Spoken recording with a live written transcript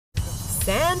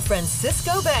San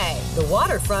Francisco Bay. The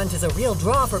waterfront is a real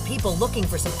draw for people looking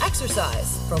for some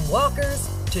exercise. From walkers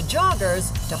to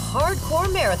joggers to hardcore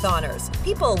marathoners,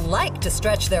 people like to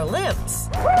stretch their limbs.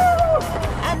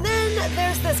 And then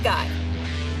there's this guy.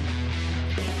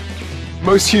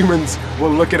 Most humans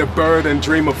will look at a bird and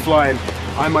dream of flying.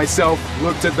 I myself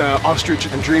looked at the ostrich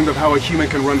and dreamed of how a human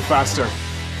can run faster.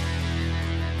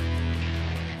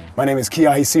 My name is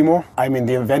Keahi Seymour. I'm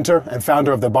the inventor and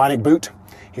founder of the Bionic Boot.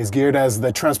 It's geared as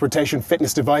the transportation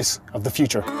fitness device of the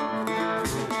future.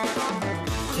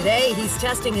 Today, he's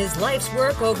testing his life's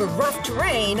work over rough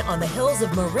terrain on the hills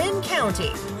of Marin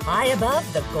County, high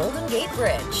above the Golden Gate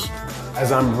Bridge.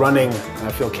 As I'm running,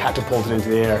 I feel catapulted into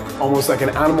the air, almost like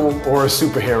an animal or a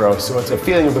superhero. So it's a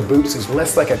feeling of the boots is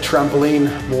less like a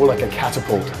trampoline, more like a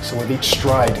catapult. So with each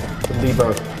stride, the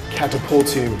lever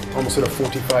catapults you almost at a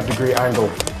 45-degree angle.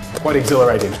 Quite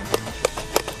exhilarating.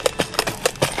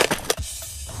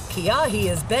 Keahi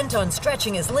is bent on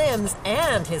stretching his limbs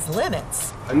and his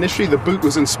limits. Initially, the boot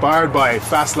was inspired by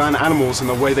fast land animals and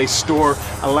the way they store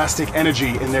elastic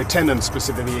energy in their tendons,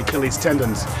 specifically Achilles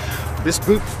tendons. This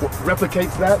boot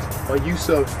replicates that by use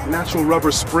of natural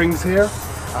rubber springs here.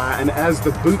 And as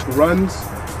the boot runs,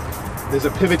 there's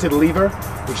a pivoted lever,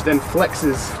 which then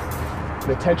flexes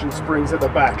the tension springs at the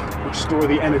back, which store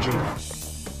the energy.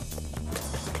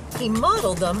 He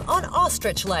modeled them on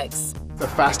ostrich legs. The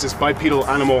fastest bipedal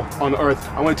animal on Earth.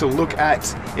 I wanted to look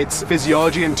at its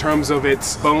physiology in terms of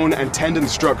its bone and tendon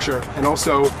structure, and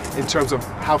also in terms of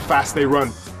how fast they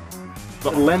run. The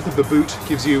length of the boot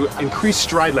gives you increased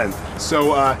stride length.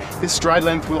 So this stride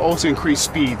length will also increase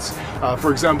speeds.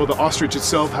 For example, the ostrich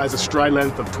itself has a stride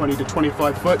length of 20 to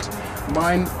 25 foot.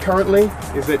 Mine currently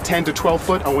is at 10 to 12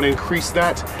 foot. I want to increase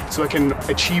that so I can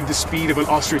achieve the speed of an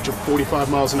ostrich of 45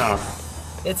 miles an hour.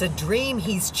 It's a dream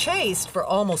he's chased for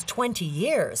almost 20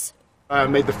 years. I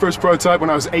made the first prototype when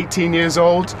I was 18 years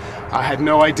old. I had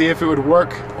no idea if it would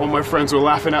work. All my friends were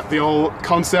laughing at the whole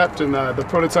concept and the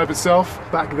prototype itself.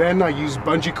 Back then I used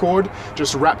bungee cord,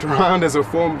 just wrapped around as a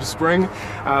form of spring.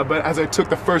 But as I took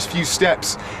the first few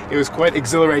steps, it was quite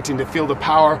exhilarating to feel the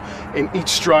power in each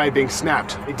stride being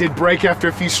snapped. It did break after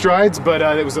a few strides, but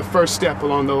it was the first step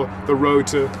along the road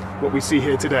to what we see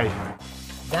here today.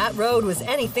 That road was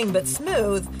anything but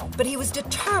smooth, but he was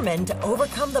determined to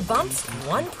overcome the bumps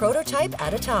one prototype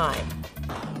at a time.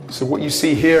 So what you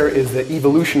see here is the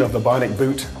evolution of the Bionic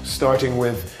Boot, starting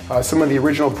with some of the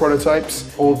original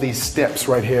prototypes. All these steps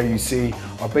right here you see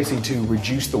are basically to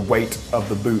reduce the weight of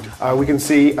the boot. We can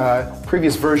see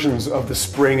previous versions of the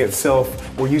spring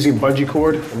itself were using bungee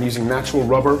cord and using natural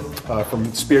rubber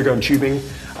from spear gun tubing.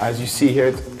 As you see here,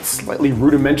 it's slightly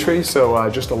rudimentary, so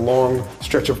just a long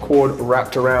stretch of cord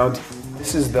wrapped around.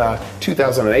 This is the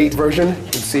 2008 version.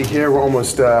 You can see here we're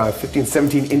almost 15,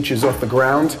 17 inches off the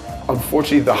ground.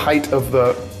 Unfortunately, the height of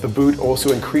the boot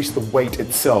also increased the weight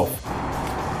itself.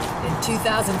 In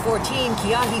 2014,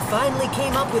 Keahi finally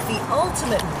came up with the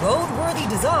ultimate roadworthy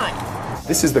design.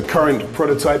 This is the current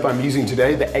prototype I'm using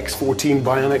today, the X14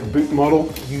 Bionic Boot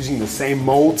model, using the same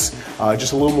molds,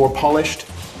 just a little more polished.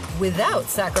 Without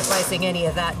sacrificing any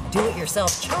of that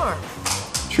do-it-yourself charm.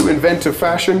 True inventive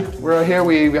fashion. Right here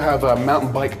we have a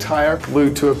mountain bike tire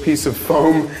glued to a piece of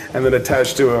foam and then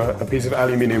attached to a piece of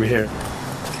aluminium here.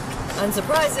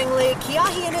 Unsurprisingly,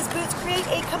 Keahi and his boots create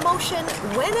a commotion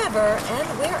whenever and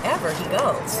wherever he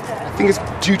goes. I think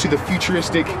it's due to the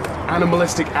futuristic,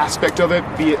 animalistic aspect of it,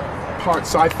 be it part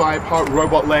sci-fi, part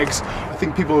robot legs. I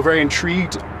think people are very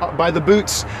intrigued by the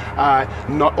boots.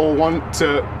 Not all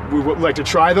would like to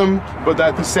try them, but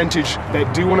that percentage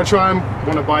that do want to try them,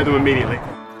 want to buy them immediately.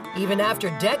 Even after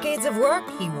decades of work,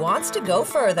 he wants to go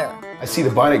further. I see the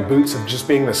Bionic Boots as just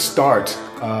being the start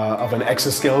of an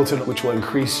exoskeleton which will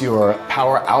increase your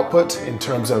power output in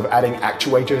terms of adding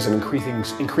actuators and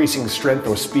increasing strength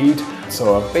or speed.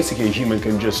 So basically a human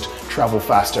can just travel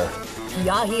faster.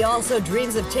 Keahi also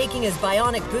dreams of taking his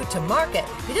Bionic Boot to market.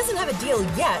 He doesn't have a deal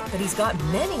yet, but he's got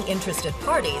many interested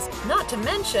parties, not to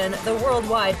mention the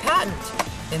worldwide patent.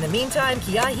 In the meantime,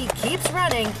 Keahi keeps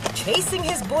running, chasing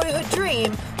his boyhood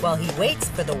dream, while he waits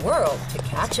for the world to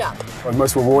catch up. The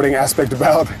most rewarding aspect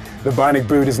about the Bionic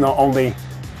Boot is not only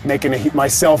making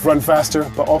myself run faster,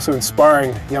 but also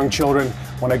inspiring young children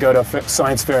when I go to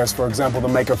science fairs, for example, the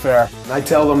Maker Faire. And I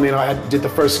tell them, I did the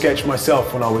first sketch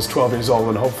myself when I was 12 years old,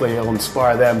 and hopefully it'll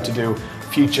inspire them to do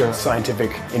future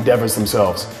scientific endeavors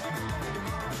themselves.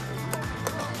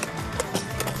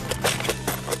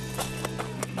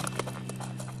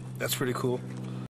 That's pretty cool.